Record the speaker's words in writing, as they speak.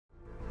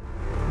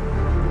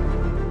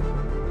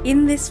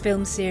In this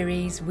film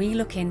series, we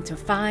look into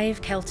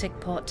 5 Celtic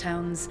port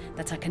towns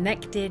that are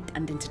connected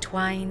and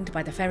intertwined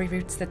by the ferry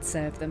routes that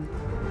serve them.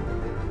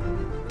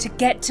 To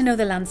get to know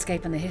the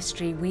landscape and the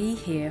history, we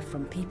hear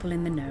from people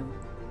in the know.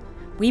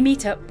 We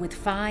meet up with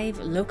 5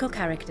 local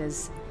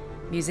characters: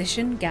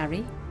 musician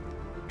Gary,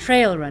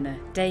 trail runner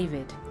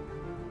David,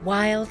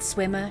 wild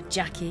swimmer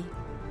Jackie,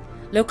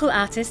 local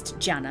artist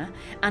Jana,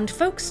 and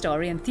folk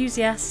story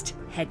enthusiast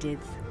Hedydd.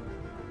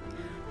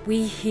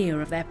 We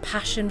hear of their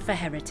passion for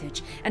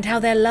heritage and how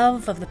their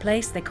love of the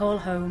place they call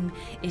home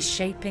is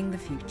shaping the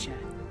future.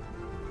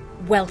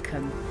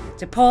 Welcome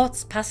to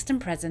Ports Past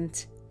and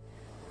Present,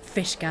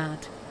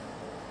 Fishguard.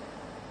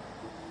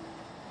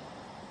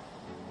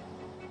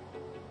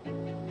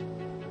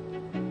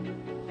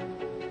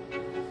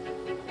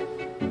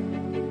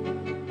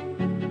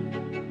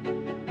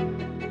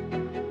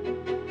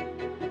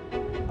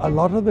 A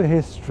lot of the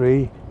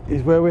history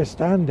is where we're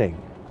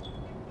standing.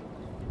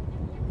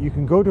 You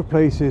can go to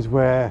places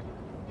where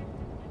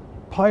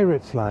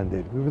pirates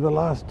landed. We were the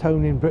last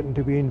town in Britain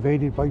to be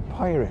invaded by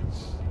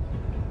pirates.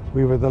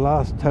 We were the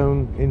last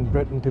town in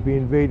Britain to be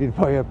invaded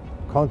by a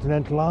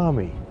continental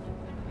army.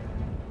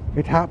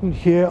 It happened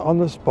here on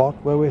the spot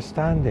where we're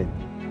standing.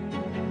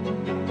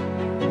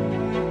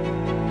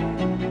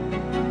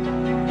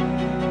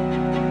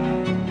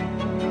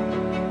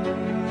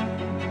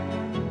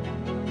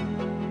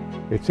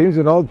 It seems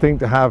an odd thing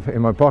to have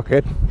in my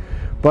pocket,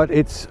 but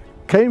it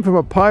came from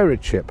a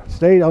pirate ship,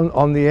 stayed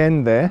on the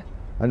end there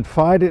and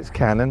fired its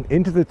cannon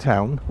into the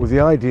town with the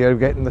idea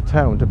of getting the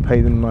town to pay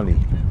them money.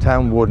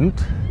 Town wouldn't.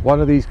 One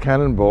of these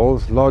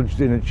cannonballs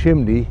lodged in a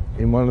chimney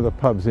in one of the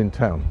pubs in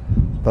town.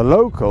 The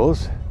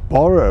locals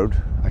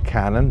borrowed a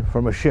cannon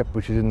from a ship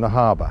which is in the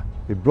harbour.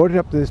 They brought it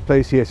up to this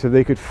place here so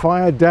they could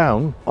fire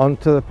down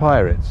onto the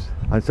pirates.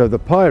 And so the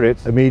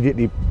pirates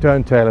immediately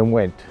turned tail and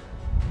went.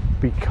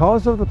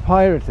 Because of the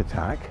pirate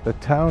attack, the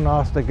town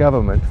asked the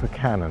government for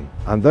cannon,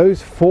 and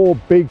those 4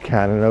 big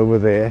cannon over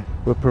there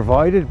were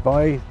provided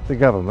by the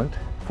government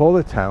for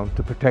the town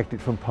to protect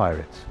it from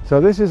pirates. So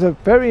this is a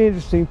very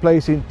interesting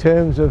place in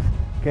terms of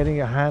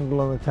getting a handle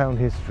on the town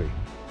history.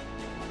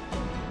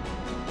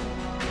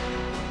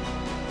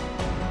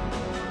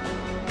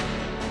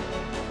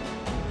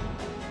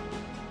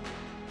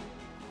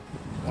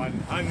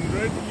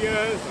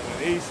 Years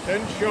on an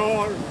eastern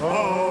shore,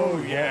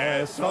 oh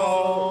yes,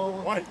 oh,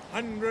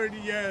 100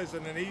 years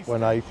on an eastern shore.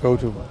 When I go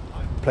to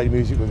play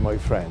music with my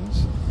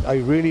friends, I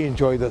really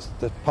enjoy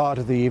the part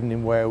of the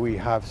evening where we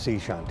have sea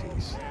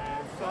shanties.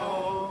 Yes,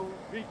 oh,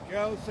 the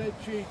girl said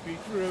she'd be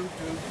true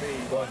to me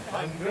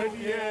 100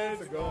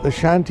 years ago. The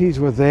shanties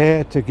were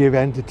there to give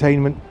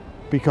entertainment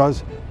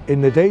because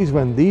in the days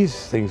when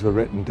these things were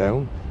written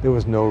down, there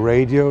was no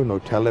radio, no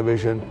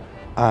television,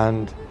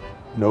 and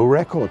no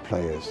record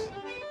players.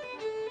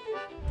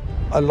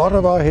 A lot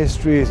of our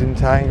history is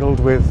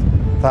entangled with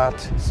that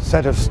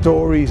set of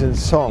stories and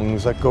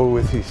songs that go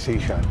with these sea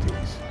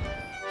shanties.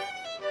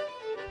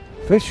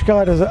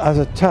 Fishguard as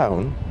a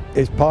town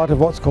is part of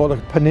what's called a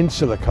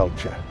peninsula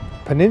culture.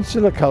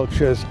 Peninsula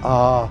cultures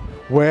are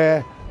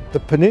where the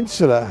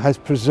peninsula has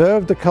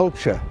preserved the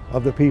culture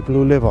of the people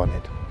who live on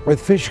it.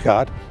 With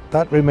Fishguard,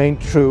 that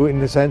remained true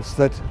in the sense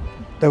that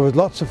there was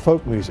lots of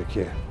folk music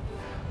here.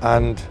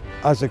 And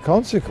as a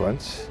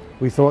consequence,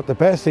 we thought the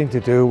best thing to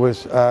do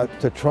was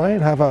to try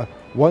and have a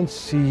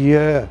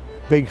once-a-year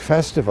big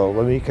festival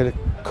when we could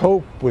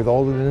cope with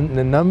all the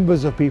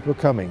numbers of people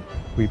coming.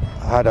 We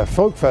had a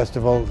folk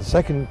festival the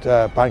second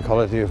bank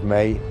holiday of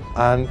May,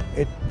 and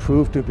it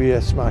proved to be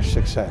a smash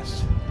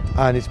success.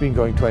 And it's been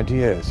going 20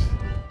 years.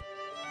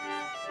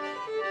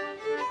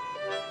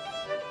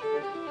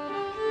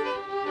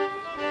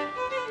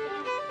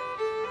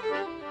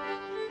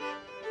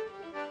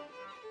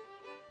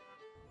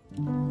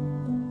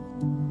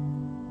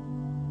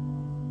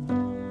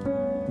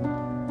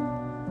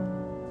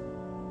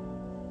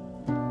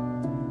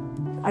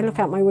 I look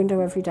out my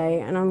window every day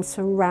and I'm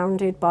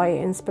surrounded by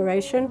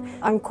inspiration.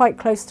 I'm quite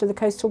close to the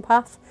coastal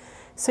path,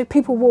 so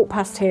people walk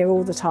past here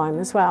all the time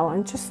as well,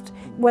 and just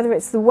whether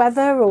it's the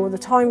weather or the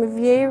time of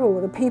year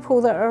or the people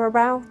that are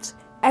about,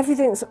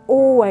 everything's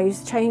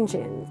always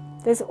changing.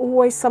 There's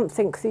always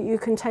something that you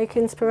can take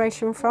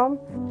inspiration from.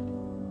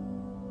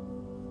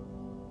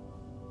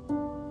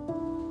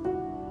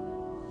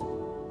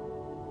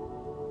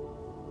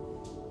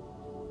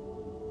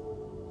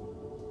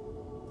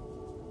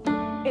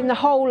 In the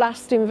whole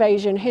last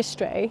invasion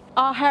history,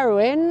 our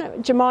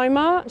heroine,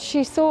 Jemima,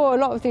 she saw a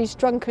lot of these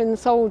drunken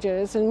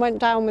soldiers and went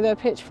down with her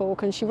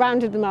pitchfork and she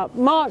rounded them up,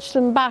 marched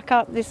them back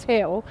up this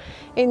hill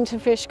into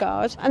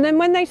Fishguard. And then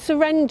when they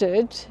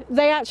surrendered,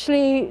 they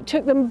actually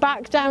took them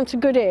back down to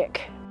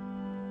Goodwick.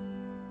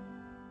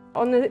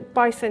 On the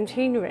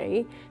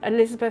bicentenary,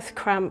 Elizabeth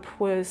Cramp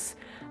was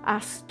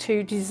asked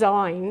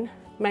to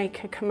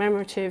make a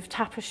commemorative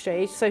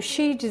tapestry. So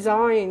she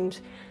designed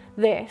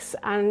this,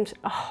 and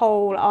a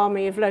whole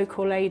army of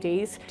local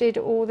ladies did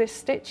all this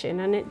stitching,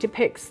 and it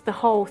depicts the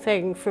whole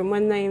thing from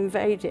when they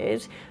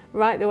invaded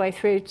right the way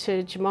through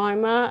to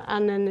Jemima,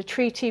 and then the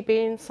treaty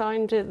being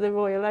signed at the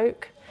Royal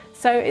Oak.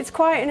 So it's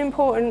quite an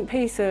important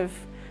piece of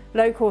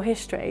local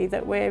history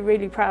that we're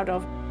really proud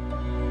of.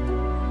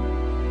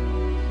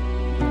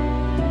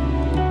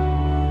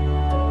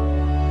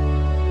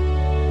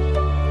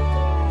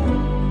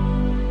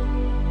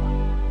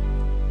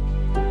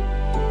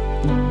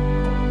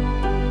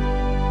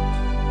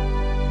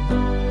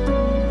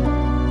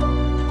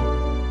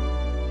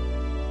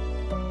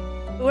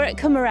 We're at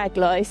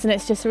Cwmareglwys and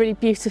it's just a really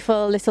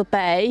beautiful little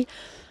bay,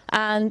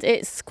 and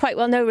it's quite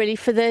well known really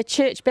for the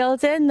church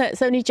building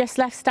that's only just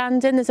left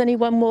standing. There's only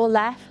one more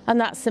left,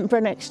 and that's St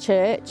Brynwick's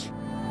Church.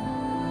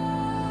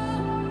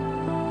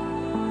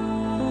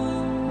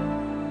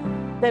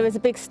 There was a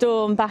big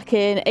storm back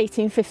in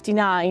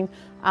 1859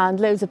 and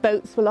loads of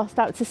boats were lost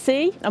out to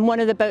sea, and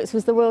one of the boats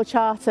was the Royal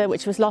Charter,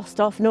 which was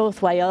lost off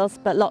North Wales,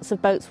 but lots of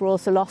boats were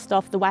also lost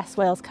off the West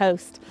Wales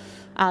coast,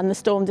 and the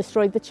storm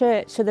destroyed the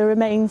church, so the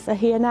remains are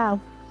here now.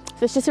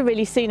 So it's just a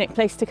really scenic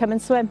place to come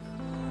and swim.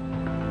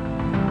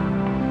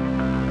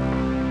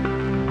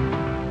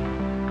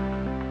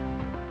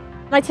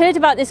 I'd heard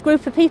about this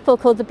group of people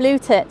called the Blue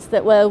Tits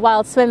that were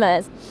wild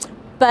swimmers,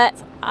 but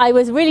I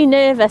was really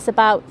nervous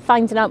about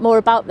finding out more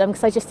about them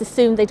because I just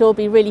assumed they'd all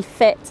be really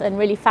fit and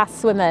really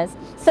fast swimmers.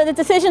 So the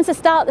decision to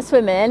start the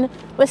swimming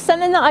was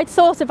something that I'd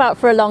thought about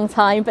for a long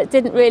time but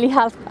didn't really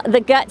have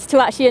the guts to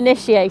actually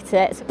initiate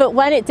it. But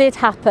when it did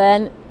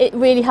happen, it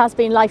really has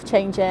been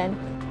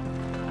life-changing.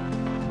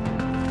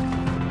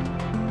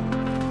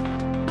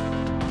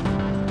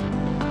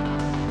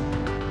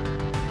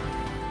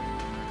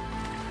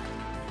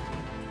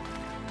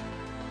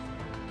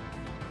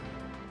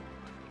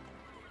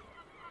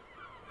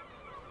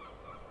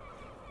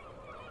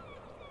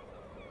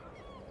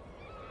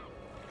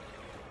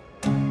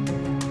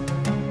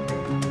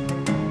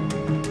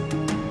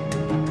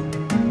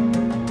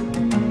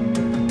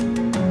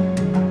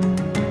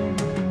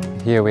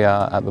 Here we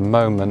are at the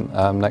moment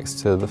next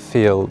to the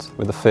field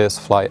where the first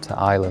flight to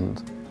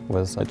Ireland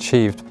was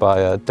achieved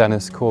by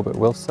Dennis Corbett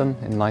Wilson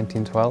in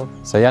 1912.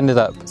 So he ended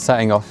up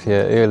setting off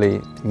here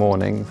early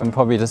morning and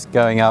probably just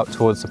going out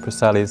towards the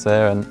Presely's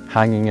there and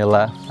hanging a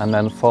left, and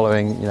then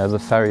following the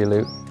ferry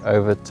loop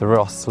over to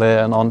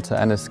Rosslare and on to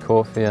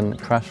Enniscorthy and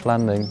crash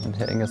landing and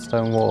hitting a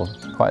stone wall.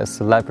 Quite a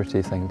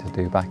celebrity thing to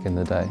do back in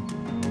the day.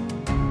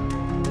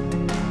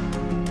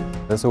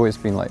 There's always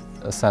been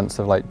a sense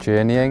of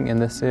journeying in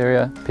this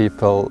area,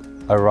 people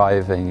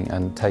arriving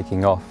and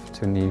taking off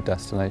to new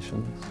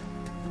destinations.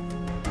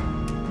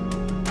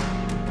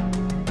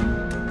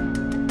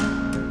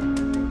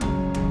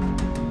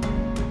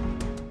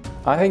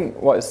 I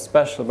think what is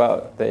special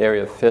about the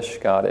area of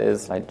Fishguard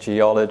is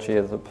geology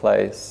of the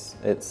place.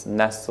 It's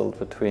nestled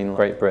between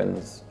Great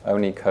Britain's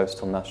only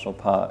coastal national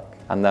park,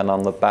 and then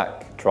on the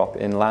backdrop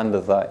inland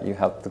of that you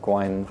have the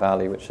Gwaun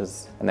Valley, which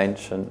is an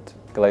ancient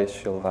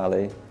glacial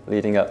valley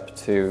leading up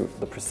to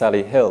the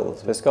Presely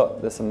Hills. It's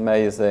got this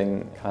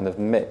amazing kind of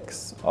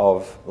mix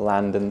of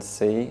land and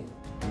sea.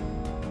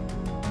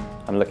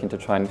 I'm looking to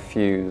try and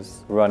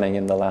fuse running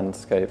in the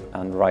landscape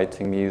and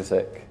writing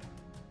music.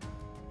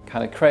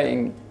 Kind of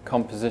creating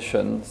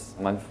compositions.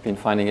 I've been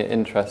finding it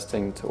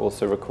interesting to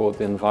also record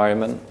the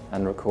environment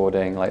and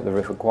recording the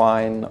River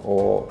Gwaun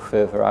or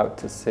further out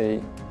to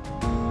sea.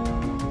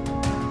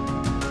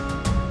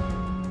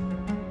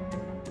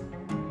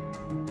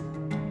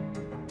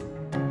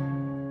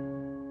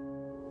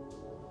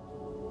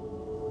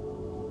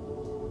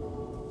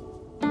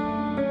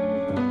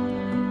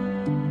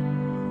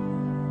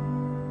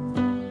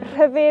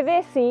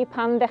 Rhyfeddes I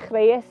pan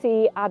ddechreuais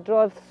I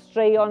adrodd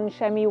straeon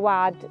Siemi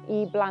Wad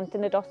I blant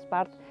yn y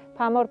dosbarth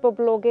pa mor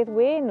boblogaidd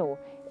we nhw.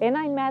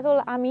 Yna'n meddwl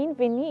am un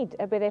funud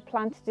y byddai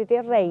plant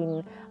dyddi'r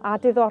rein a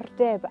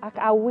diddordeb ac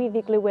awydd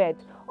I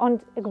glywed.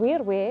 Ond y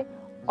gwir we,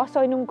 os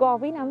oed nhw'n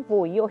gofyn am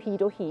fwy o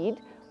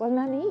hyd, wel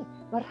na ni,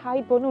 mae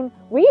rhaid bod nhw'n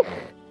wych.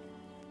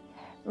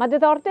 Mae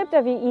diddordeb da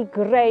fi I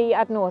greu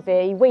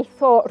adnoddau, I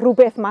weitho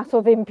rhywbeth mas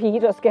o ddim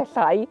byd os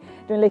gellai,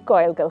 dwi'n licio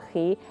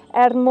ailgylchu,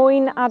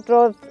 mwyn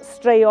adrodd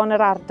straeon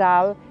yr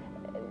ardal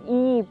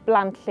I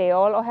blant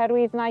lleol,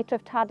 oherwydd na I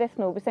treftadaeth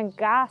nhw, bys yn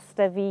gas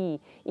da fi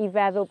I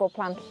feddwl bod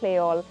plant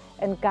lleol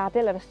yn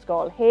gadael yr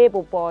ysgol heb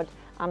wybod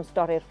am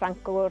stori'r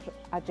Ffrancwr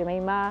a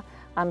Jemima,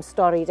 am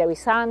stori Dewi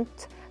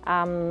Sant,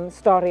 am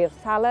stori'r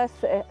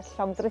Thalas,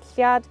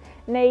 llongddrilliad,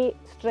 neu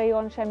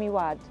straeon Siemi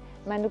Wad.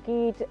 Maen nhw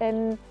gyd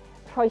yn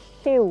rhoi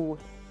lliw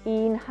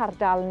i'n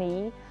hardal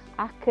ni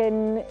ac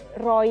yn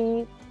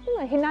rhoi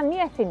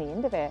hunaniaeth I ni,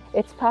 yndyfe?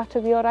 It's part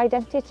of your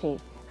identity.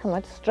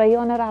 Chymod,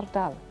 straeon yr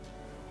ardal.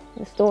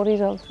 The stories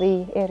of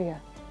the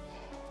area.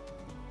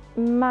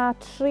 Mae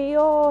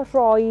trio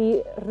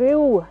rhoi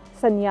rhyw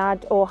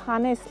syniad o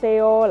hanes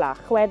lleol a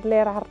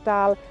chwedle'r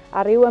ardal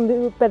a rhyw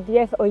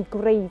ymwybyddiaeth o'i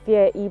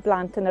greiddiau I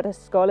blant yn yr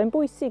ysgol yn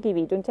bwysig I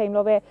fi. Dwi'n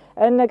teimlo fe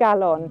yn y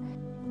galon.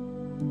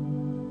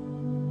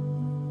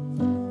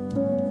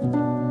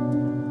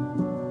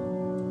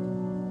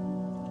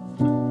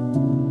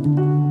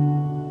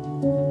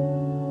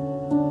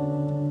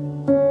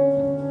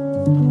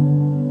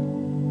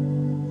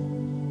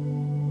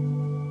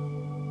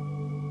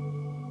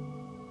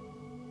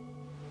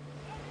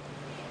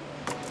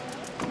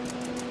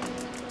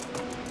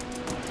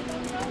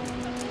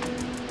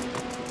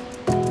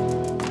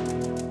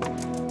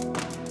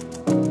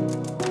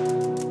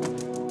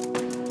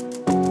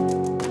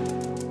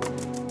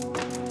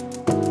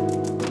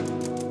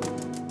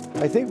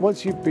 I think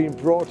once you've been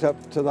brought up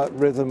to that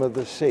rhythm of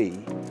the sea,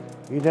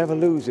 you never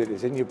lose it.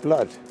 It's in your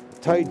blood. The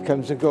tide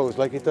comes and goes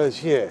like it does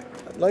here.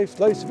 Life's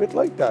a bit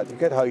like that. You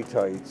get high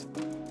tides.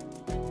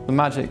 The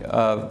magic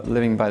of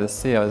living by the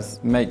sea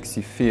makes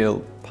you feel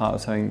part of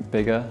something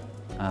bigger,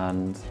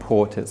 and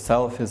port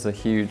itself is a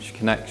huge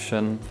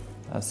connection.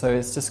 So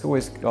it's just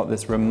always got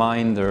this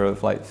reminder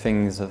of like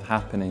things are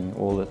happening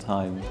all the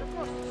time.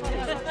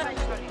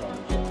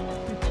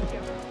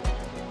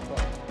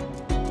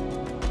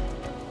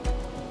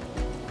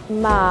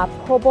 Mae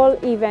pobl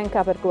ifanc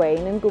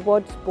Abergwein yn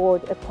gwybod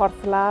bod y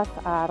porthladd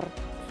a'r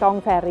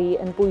llong fferi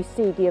yn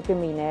bwysig i'r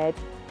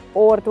gymuned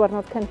o'r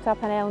diwrnod cyntaf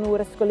pan ewn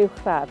nhw'r ysgol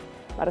uwchradd.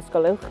 Mae'r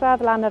ysgol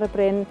uwchradd lan ar y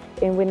bryn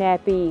yn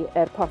wynebu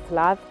yr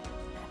porthladd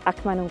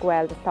ac maen nhw'n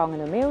gweld y llong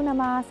yn y mewn a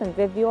mas, yn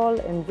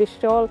ddyddiol, yn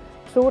fisiol,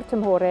 trwy'r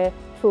tymhorau,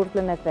 trwy'r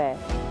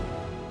blynyddau.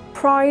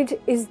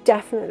 Pride is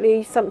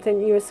definitely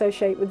something you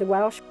associate with the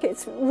Welsh.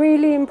 It's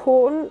really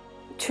important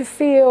to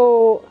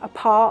feel a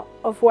part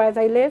of where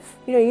they live.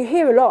 You know, you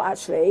hear a lot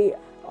actually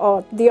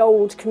of the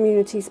old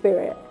community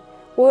spirit.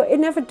 Well, it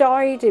never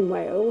died in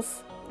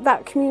Wales.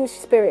 That community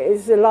spirit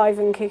is alive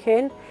and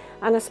kicking,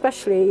 and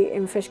especially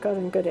in Fishguard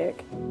and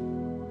Hedydd.